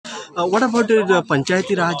What about the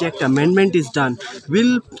Panchayati Raj Act amendment is done?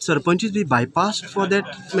 Will sarpanches be bypassed for that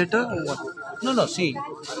matter? Or what? No, no, see,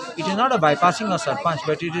 it is not a bypassing of sarpanch,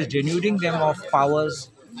 but it is denuding them of powers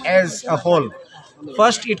as a whole.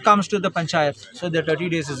 First, it comes to the panchayat, so the 30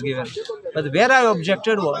 days is given. But where I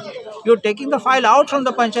objected was, you're taking the file out from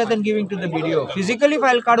the panchayat and giving to the BDO. Physically,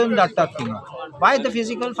 file kadun that thing. Why the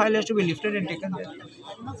physical file has to be lifted and taken there?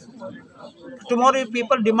 Tomorrow, if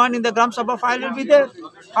people demand in the Gram Sabha, file will be there.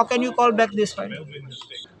 How can you call back this file?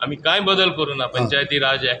 आम्ही काय बदल करू ना पंचायती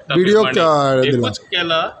राज ऍक्टा video प्रमाणे दिला. एकूच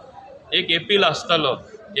केला एक एपील आसतालो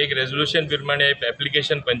एक रेझोल्युशन प्रमाणे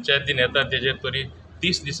एप्लिकेशन पंचायतीन येता तेजेर तरी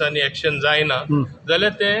 30 दिसांनी एक्शन जायना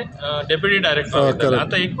जाल्यार ते डेप्युटी डायरेक्टर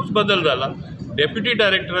आता एकूच बदल जाला डेप्युटी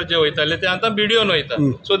डायरेक्टर जे वयताले ते आता बीडीओन वयता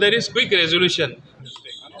सो there is quick resolution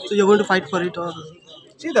So you're going to fight for it, or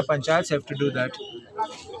See, the panchayats have to do that.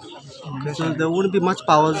 so there won't be much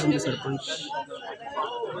powers in the sarpanch?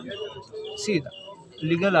 See, the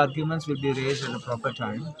legal arguments will be raised at a proper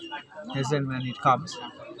time, as and when it comes.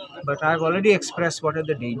 But I've already expressed what are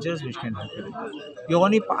the dangers which can happen.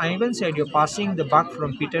 I even said you're passing the buck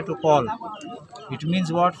from Peter to Paul. It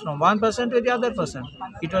means what? From one person to the other person.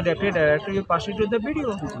 It was deputy director, you pass it to the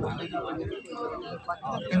BDO.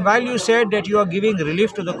 And while you said that you are giving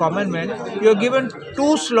relief to the common man, you are given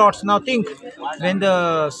 2 slots. Now think, when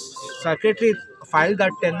the secretary filed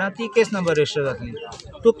that tenna, ती case number register जातली.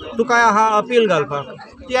 तू काय हा appeal घालपाक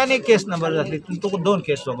ती आनी case number जातली. तुका 2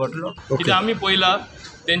 केस वगळटलो. कित्याक आमी पयला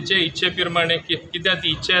तेंचे इच्छे प्रमाणे कित्याक ती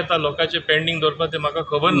इच्छा येता लोकांचे पेंडींग दवरपाक ते म्हाका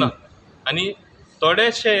खबर ना आनी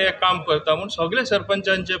थोडेशे हे काम करता म्हूण सगळे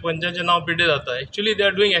सरपंचांचे पंचांचे नांव पिड्डे जाता actually they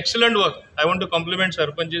are doing excellent work I want to compliment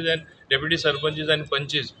sarpanches and deputy sarpanches आनी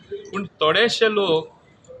पंचीस पूण थोडेशे लोक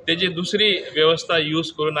तेजी दुसरी व्यवस्था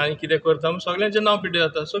यूज करून आनी कितें करता म्हूण सगळ्यांचे नांव पिड्डे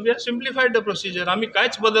जाता so we are सिम्प्लिफायड the procedure आमी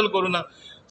कांयच बदल करूं ना